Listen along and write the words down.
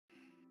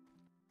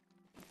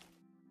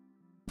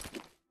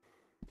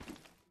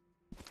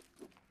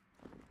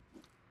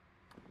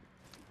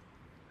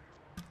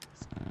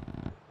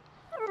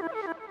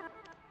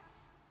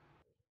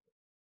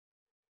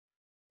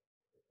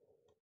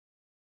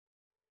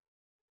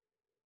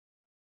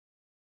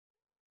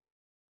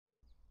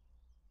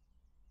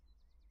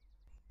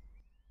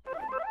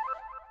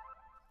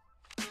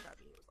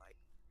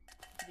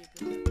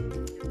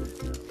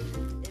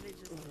And it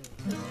just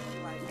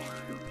like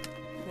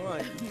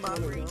What? my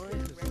brain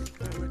couldn't recognize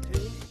that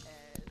shit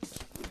as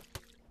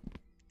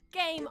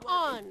Game it was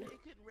on. it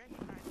couldn't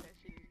recognize that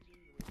shit as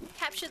genuine.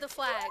 Capture the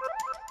flag.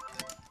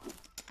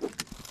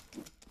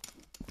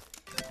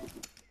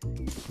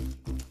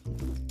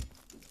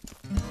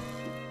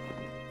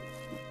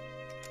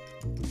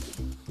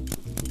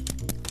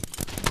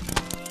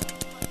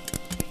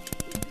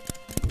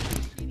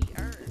 Shitty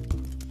earth.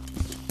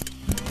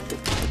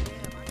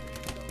 Damn,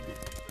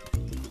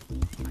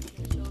 I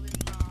can't show them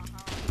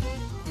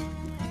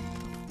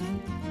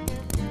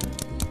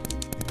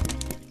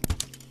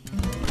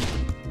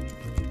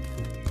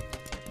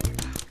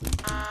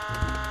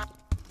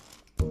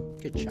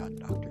Good shot,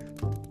 Doctor.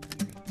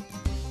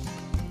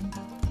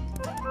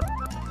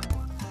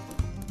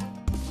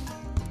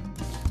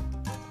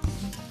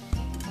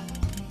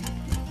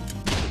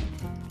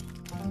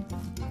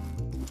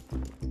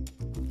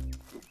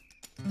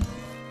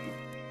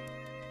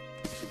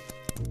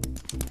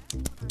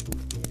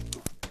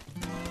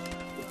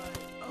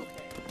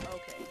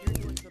 okay, you're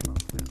doing the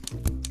most now.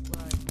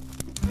 Like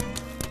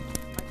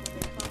when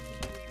they come to you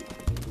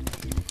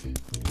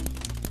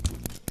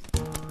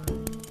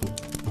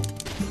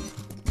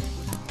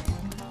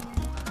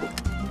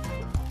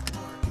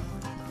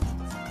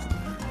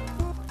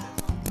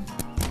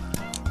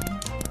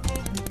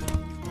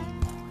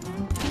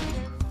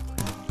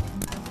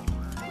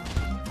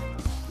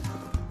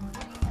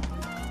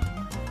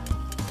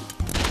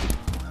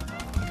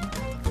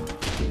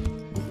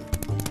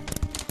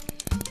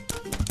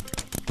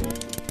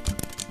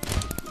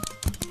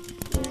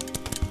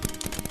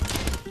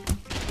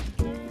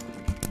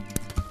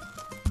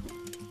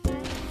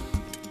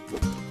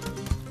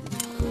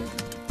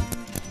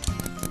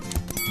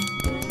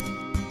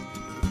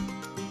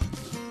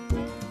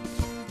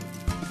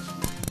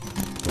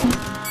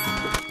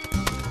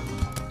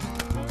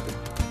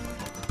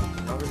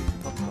Already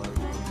talked about it.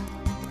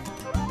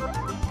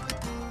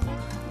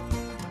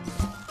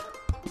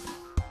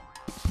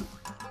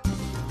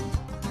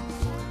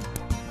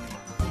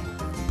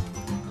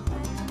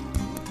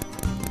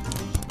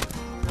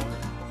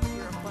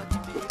 you're a fucking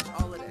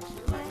bitch, all of that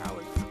shit. Like I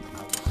was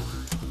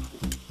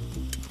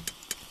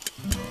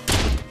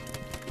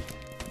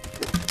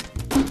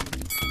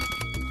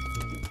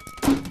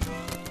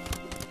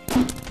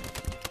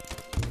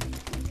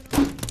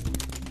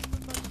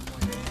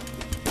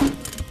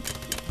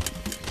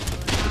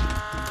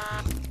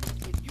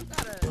if you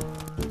gotta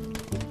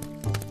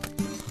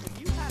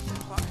if you have to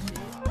talk shit,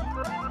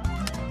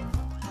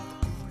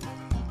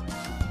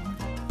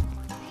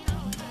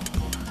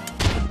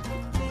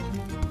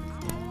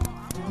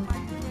 I'm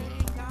like this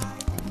ain't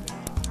guys,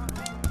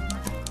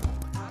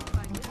 I'm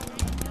like this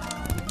ain't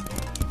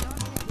y'all,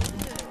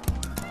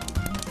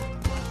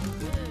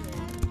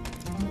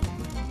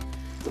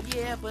 good.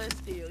 Yeah, but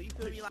still, you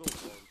feel me like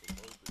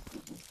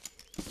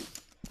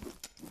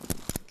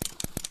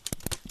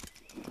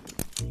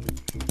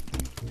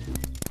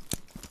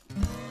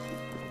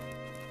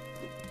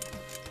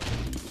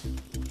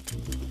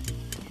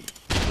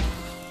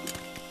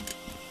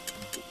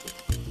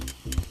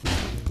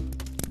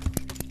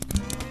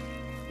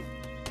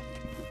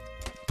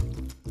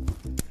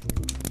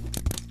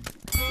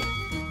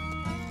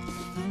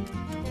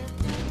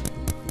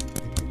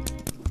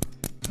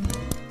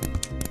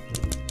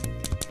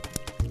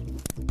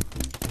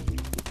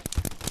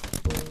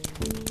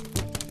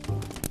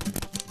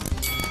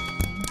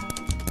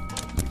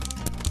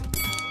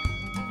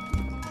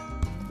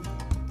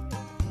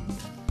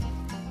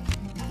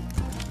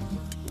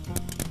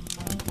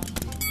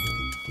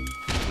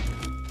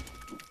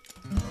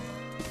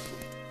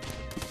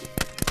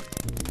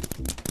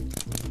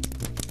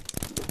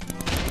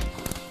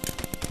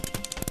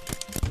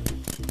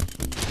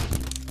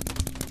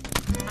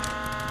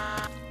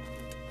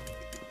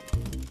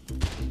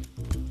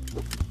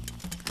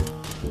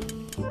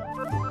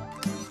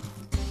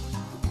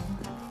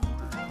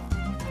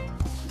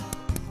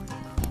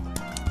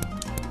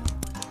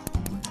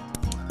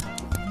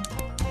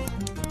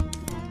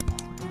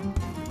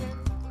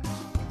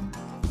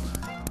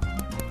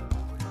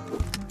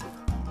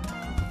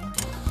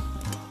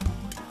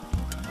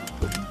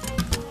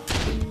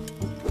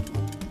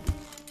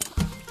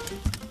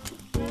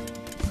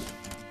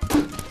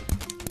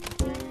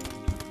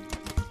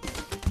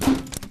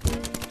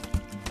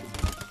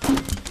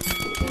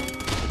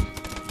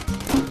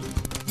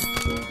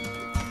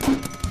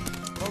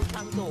Long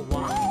time ago.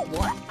 Wow,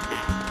 what?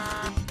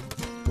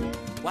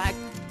 Whack.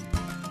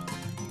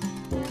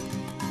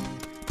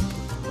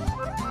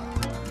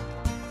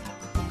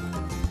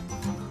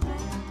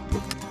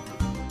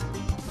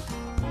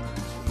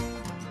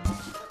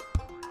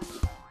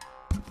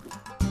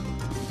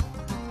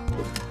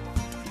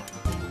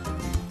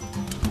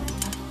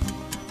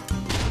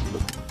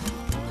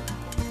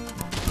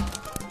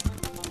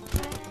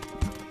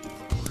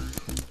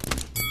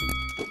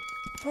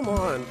 Come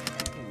on.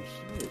 Fucking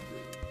shit, dude.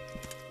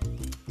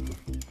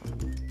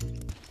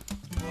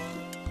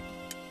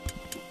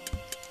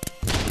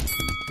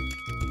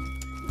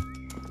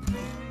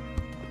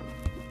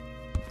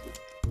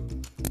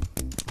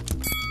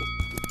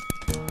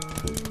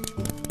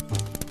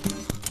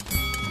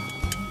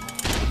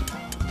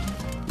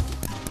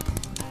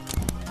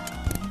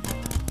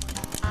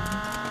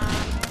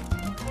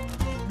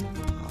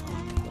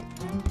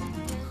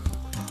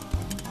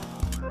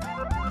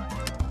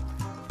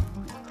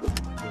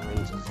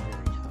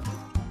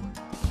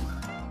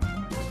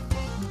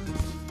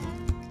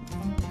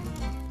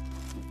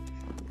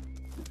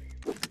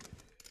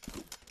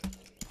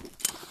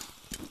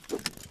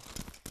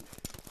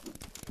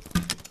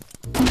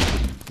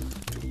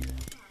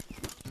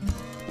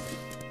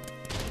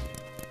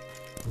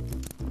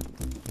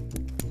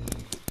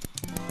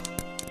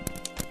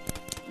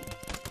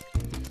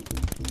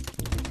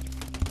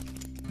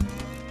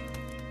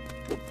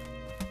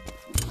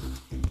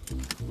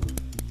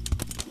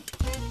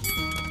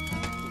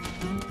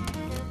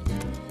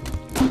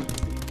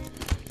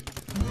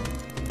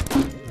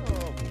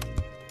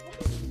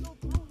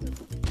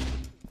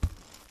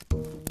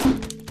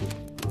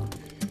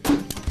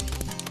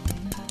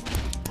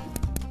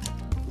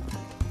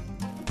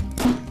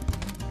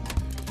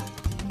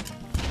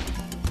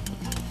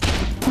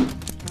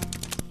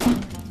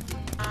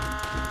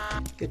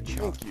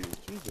 Thank you.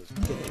 Jesus.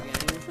 Hey, gang,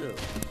 what's up?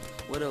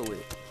 What up with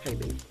it? Hey,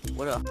 baby.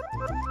 What up?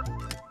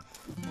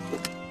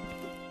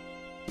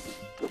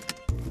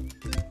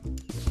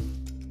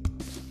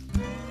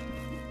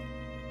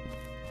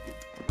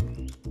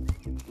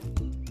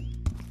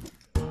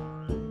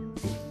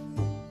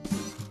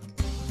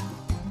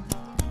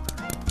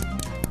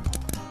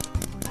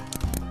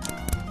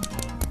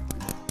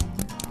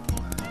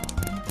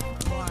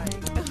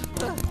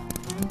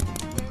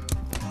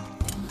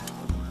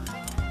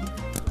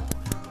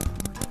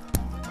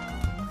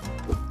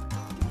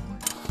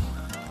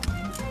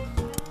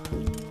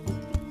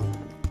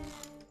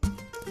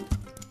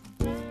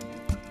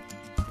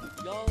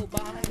 Yo,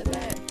 behind the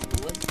back.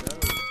 What's up?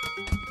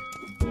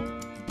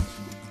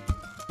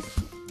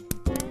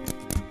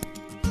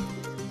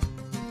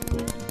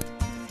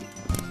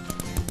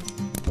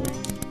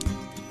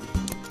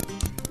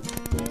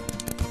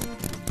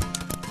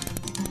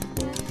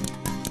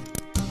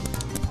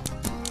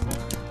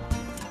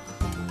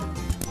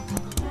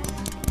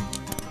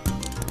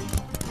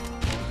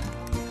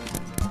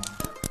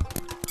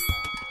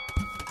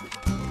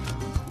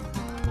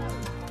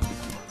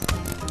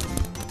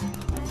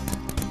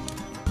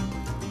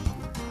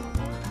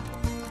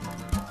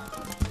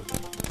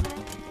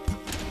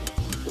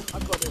 I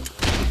got it.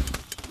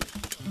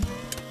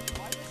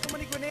 Why there's so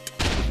many grenades?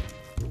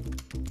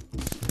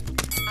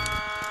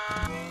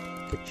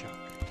 Good job.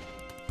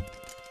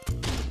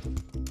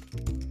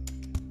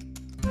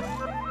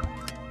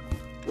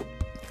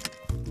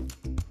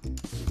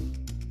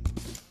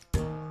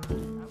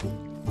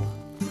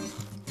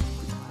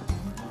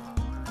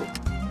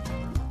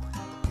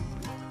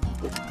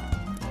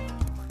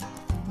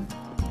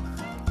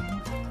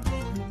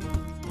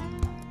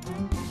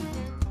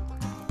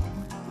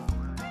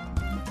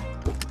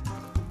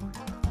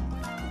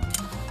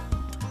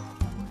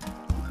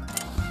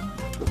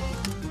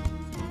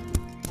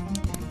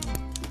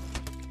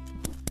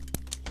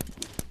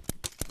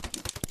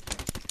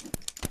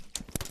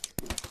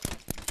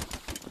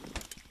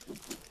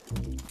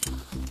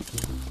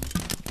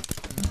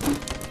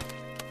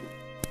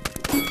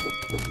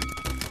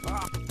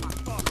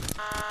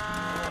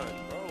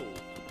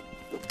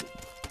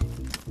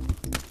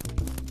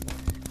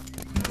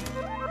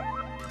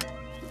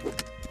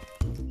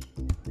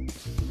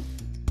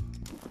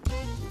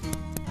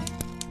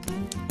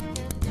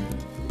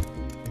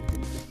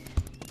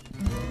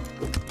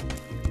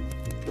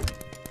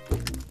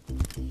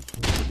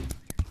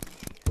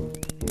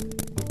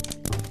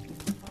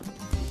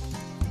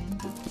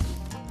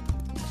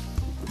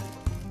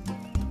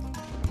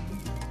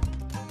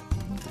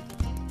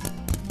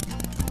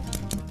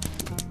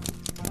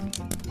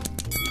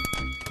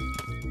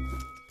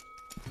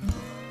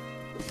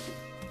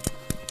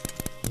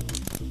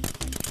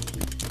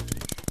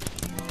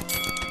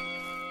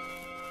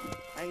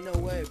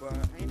 Bro.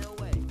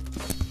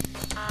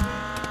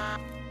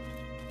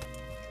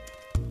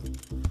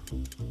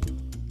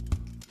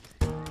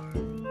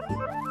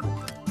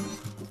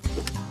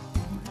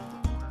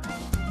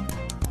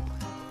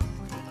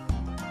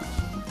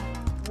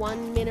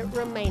 1 minute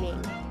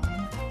remaining.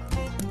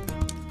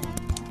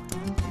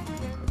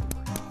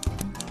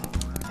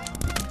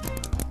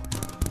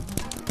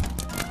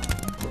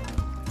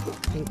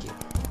 Thank you.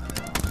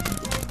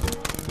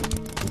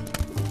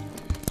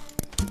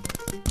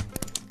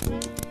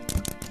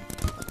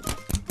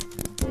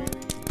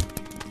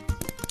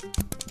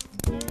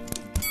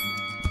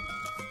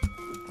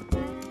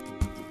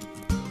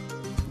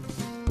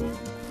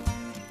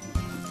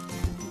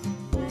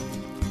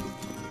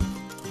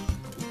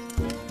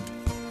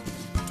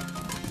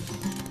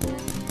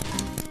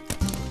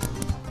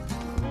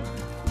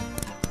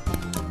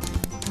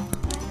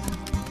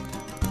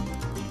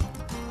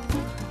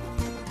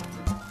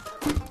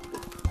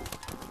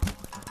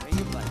 Man,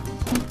 you like,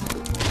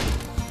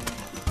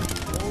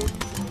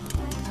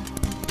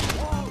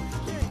 oh,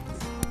 shit.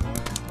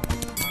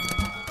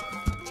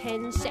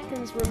 10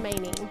 seconds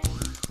remaining.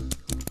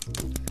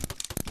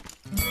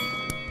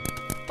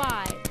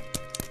 5,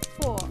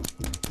 4,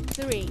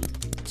 3,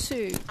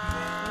 2,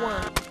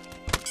 1.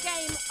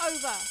 Game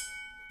over.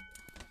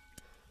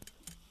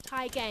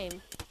 Tie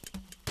game.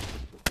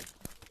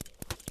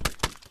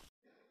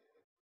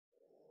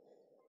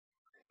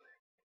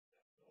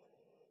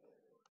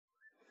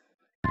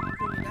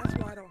 That's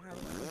why I don't have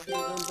a Should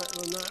have done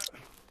better than that.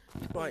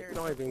 Right,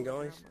 diving,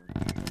 guys.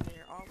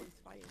 They're always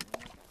fighting.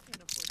 Man, I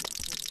can't afford to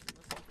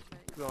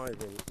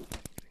Driving.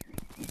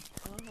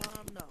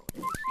 No.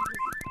 And she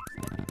was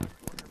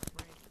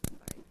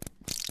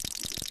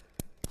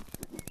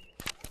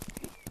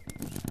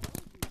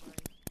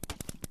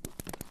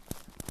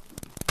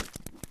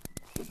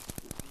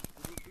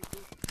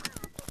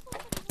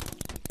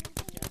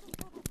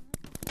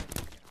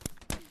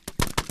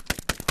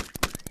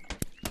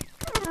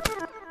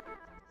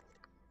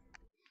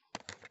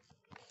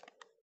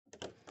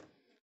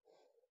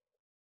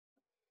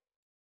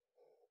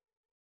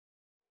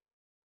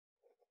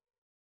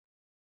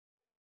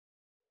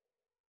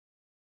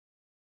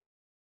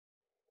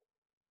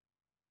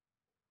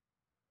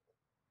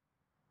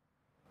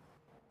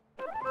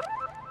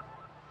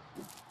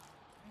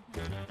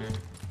That's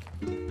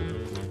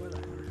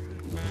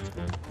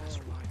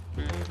right.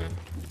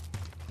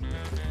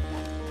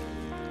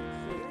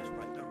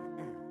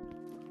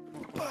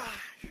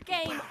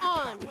 Game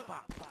on.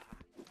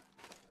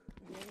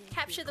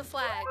 Capture the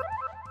flag.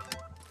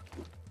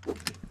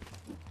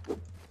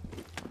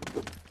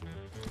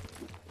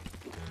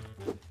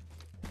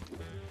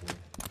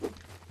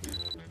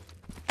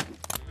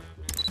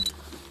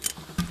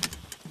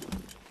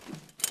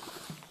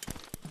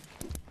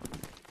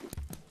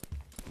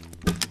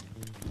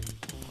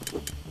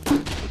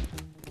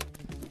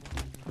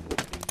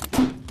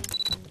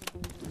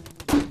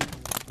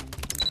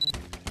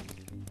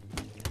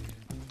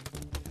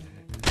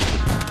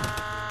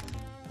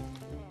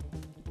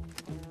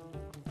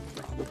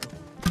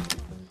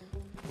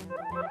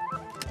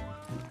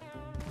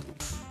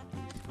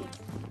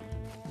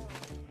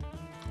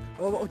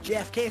 Oh,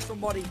 JFK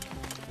somebody.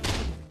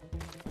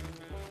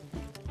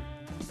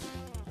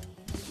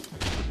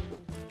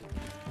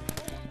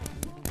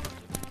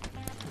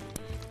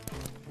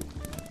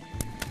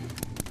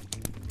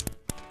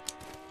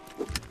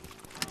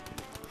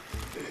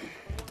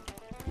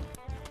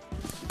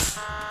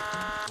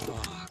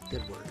 Oh,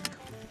 good work.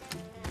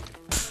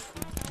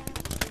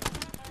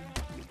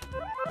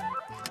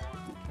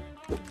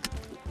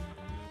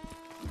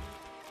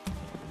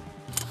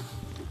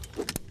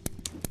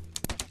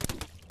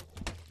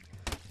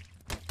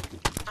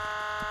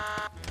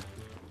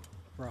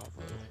 Bravo.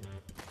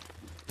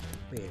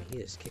 Man, he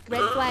is kicking.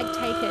 Red flag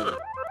taken.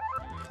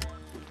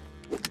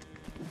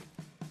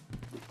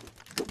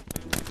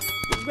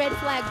 Red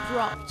flag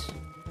dropped.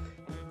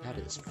 That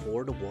is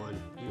 4-1.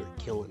 You are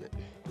killing it.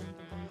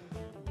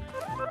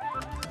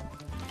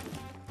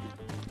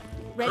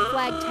 Red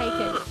flag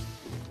taken.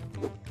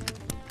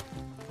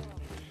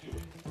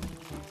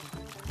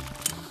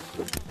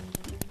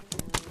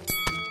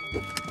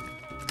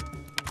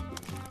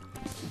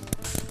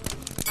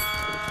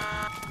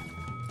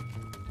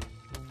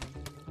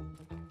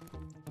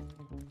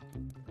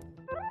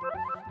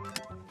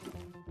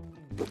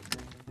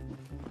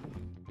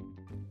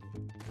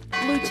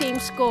 Blue team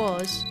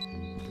scores.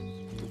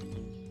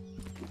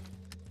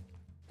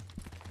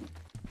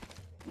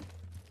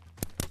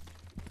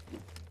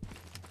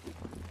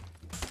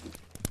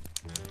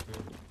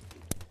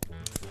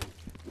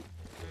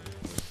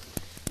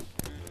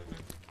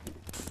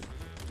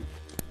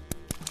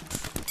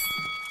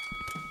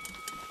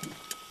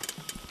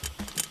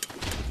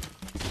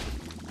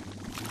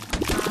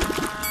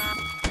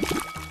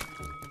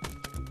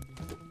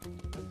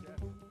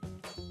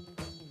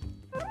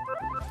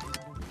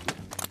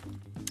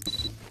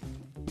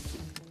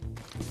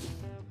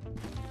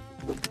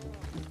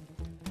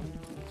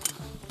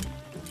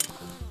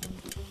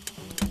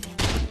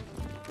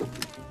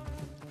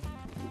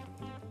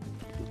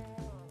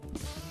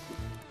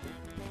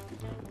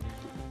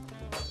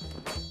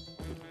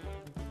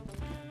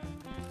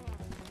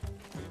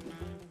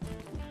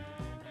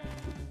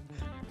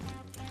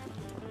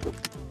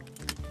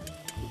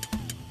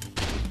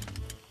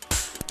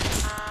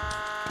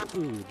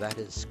 Ooh, that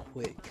is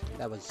quick.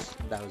 That was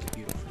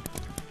beautiful.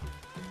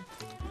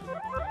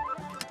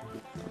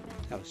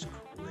 That was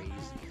crazy.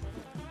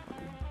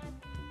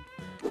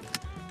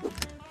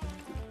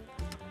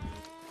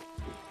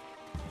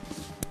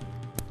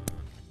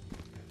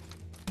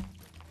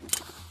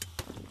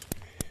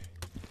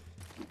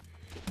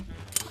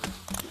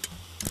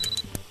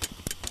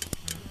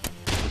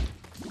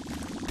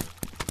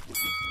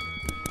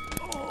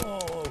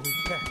 Oh,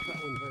 yeah,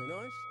 that one's very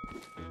nice.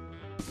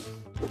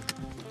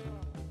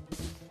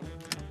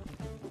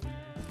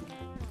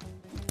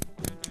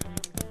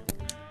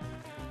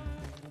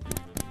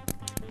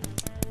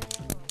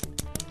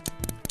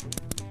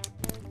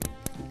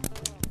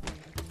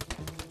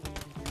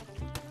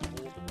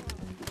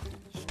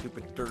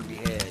 Stupid derby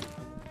head.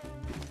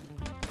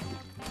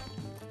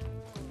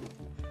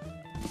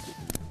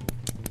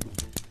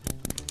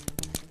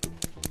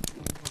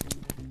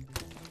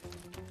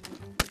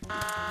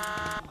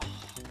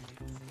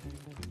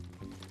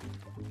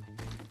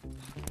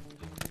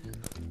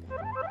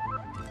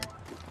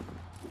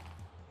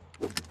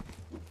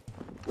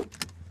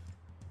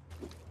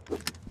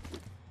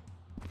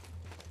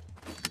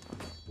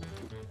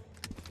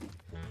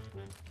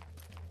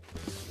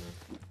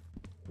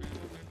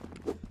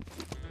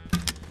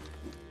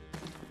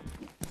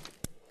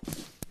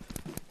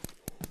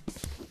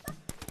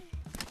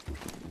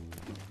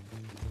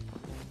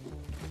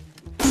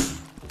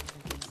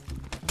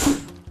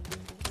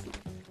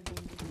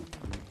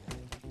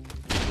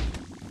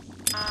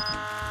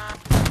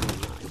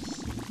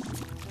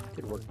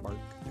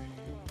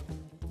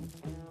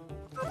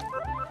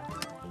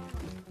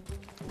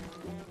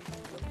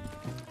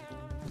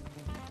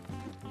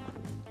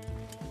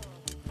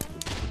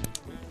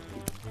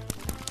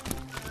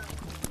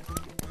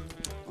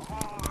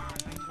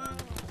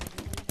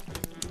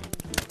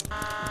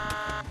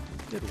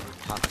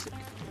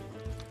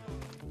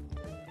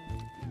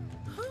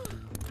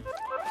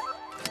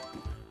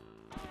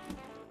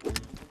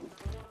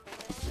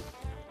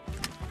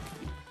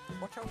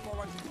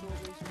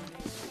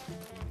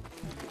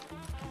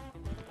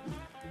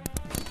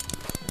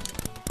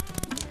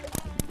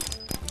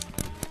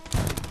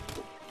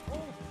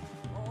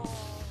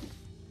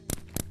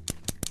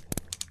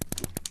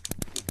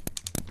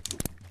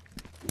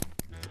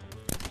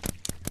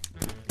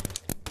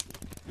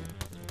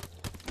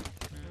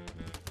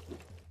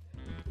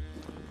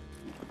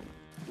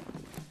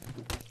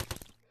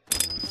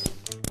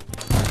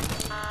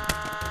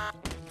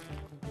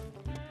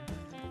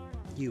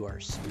 You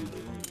are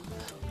smooth.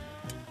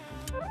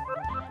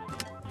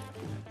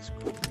 It's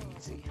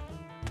crazy.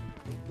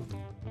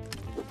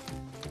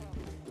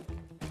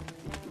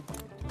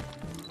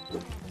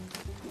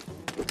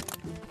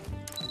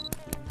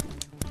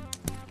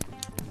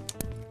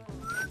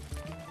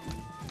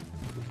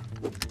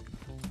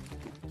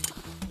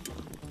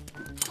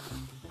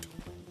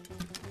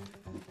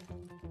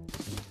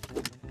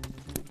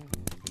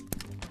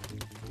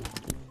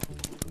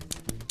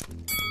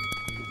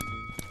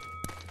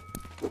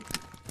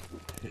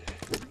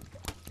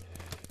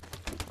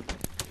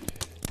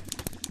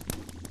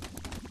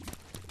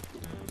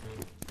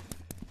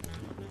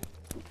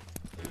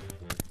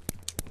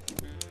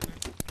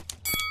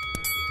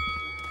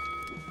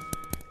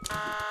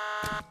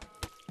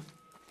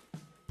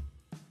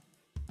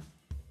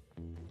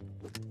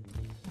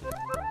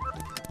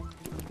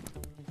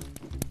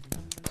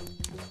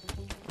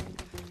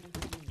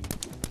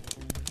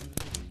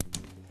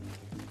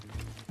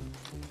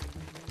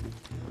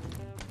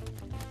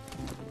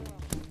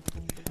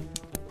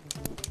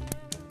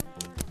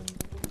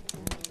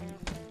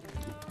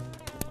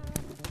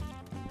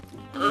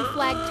 Blue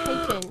flag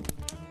taken.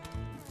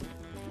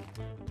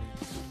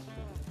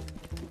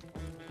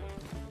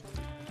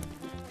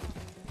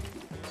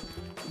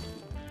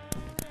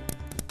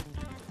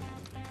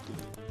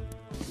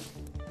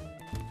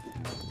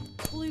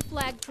 Blue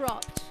flag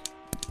dropped.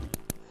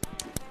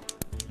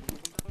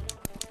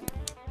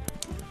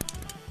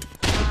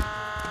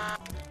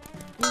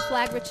 Blue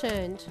flag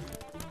returned.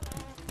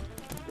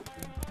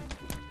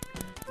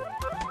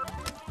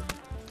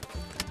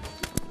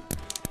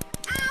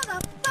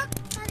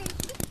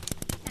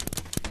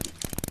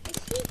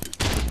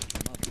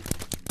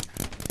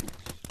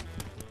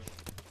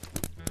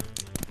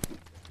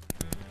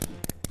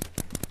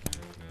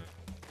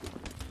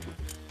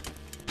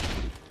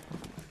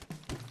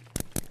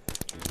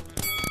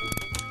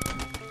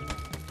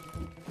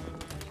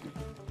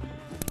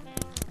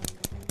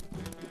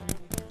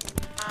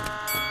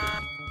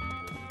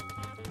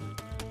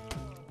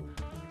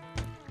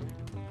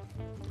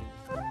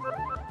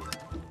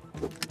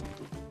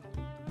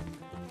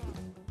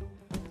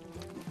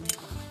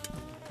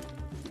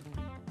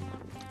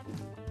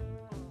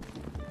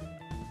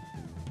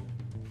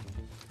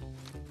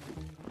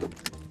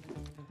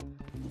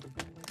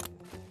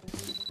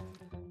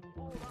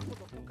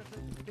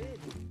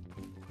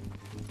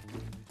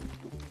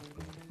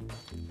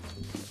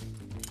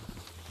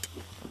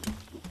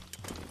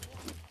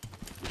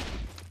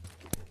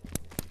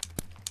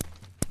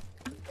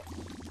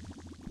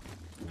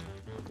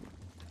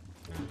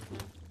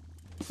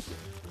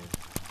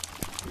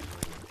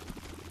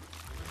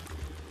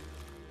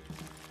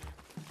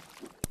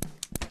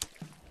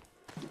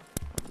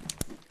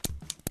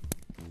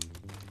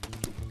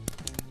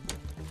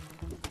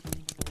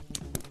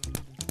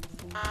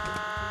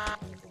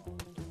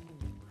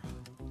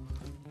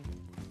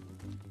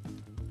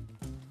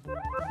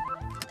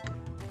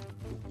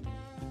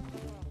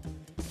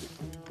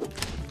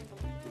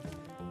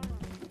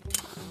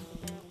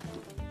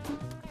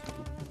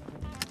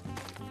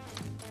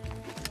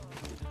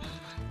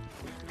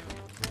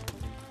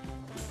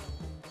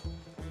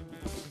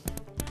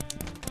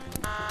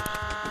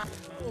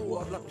 Oh,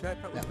 I've lucked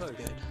out. That was That was close.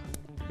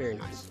 good. Very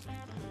nice.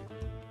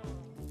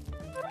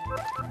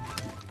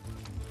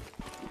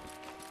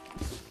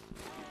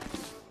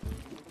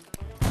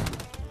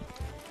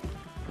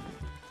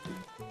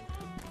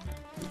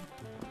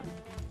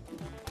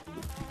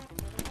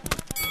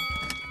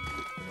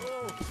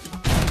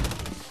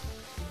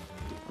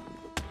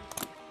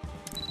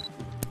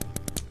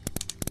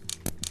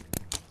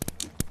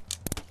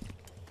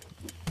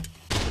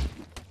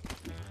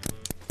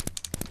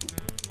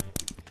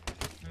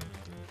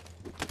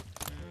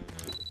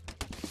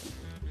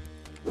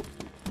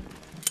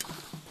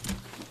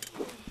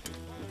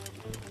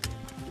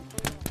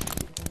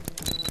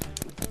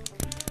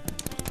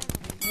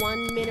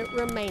 One minute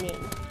remaining.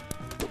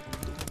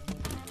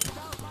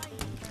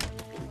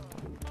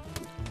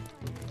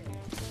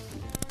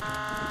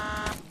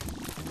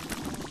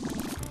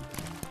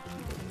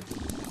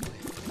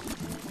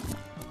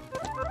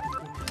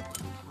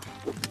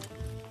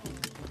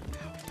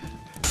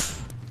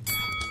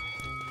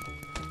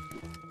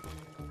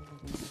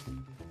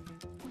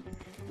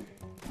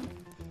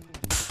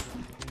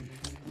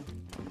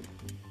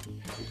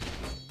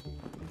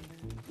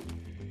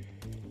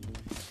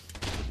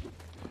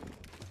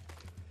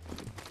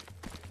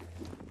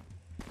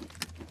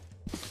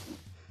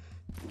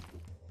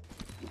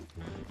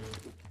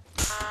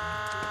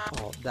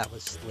 Oh, that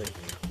was slick.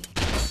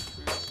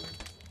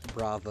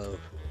 Bravo.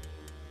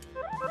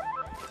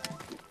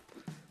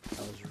 That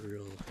was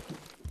real.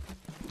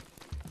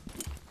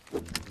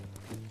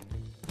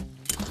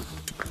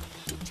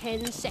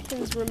 Ten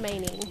seconds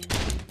remaining.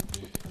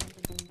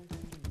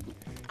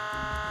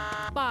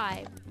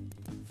 5,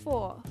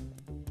 4,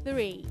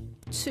 3,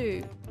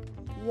 2,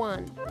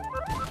 1.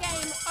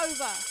 Game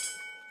over.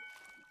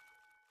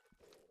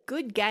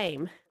 Good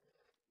game.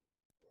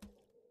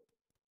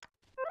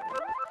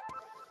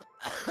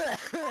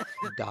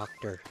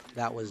 Doctor,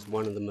 that was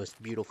one of the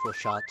most beautiful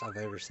shots I've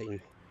ever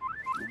seen.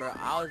 Bro,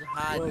 I was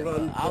hiding. Well Bro.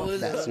 done, I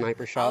was. That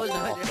sniper shot was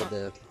out off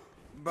there- of the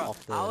Bro,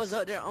 off the I was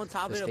up there on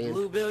top the of the stand.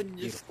 blue building,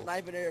 just Beautiful.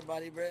 sniping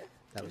everybody, bro.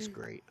 That was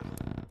great.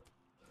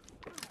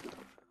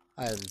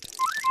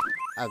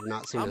 I've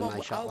not seen a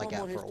nice shot like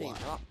that for a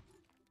while.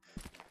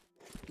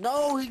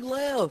 No, he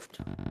left.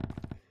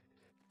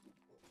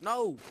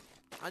 No,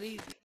 I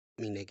need.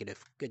 Me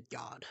negative. Good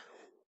God.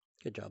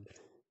 Good job.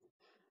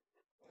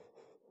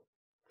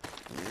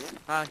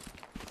 Hi.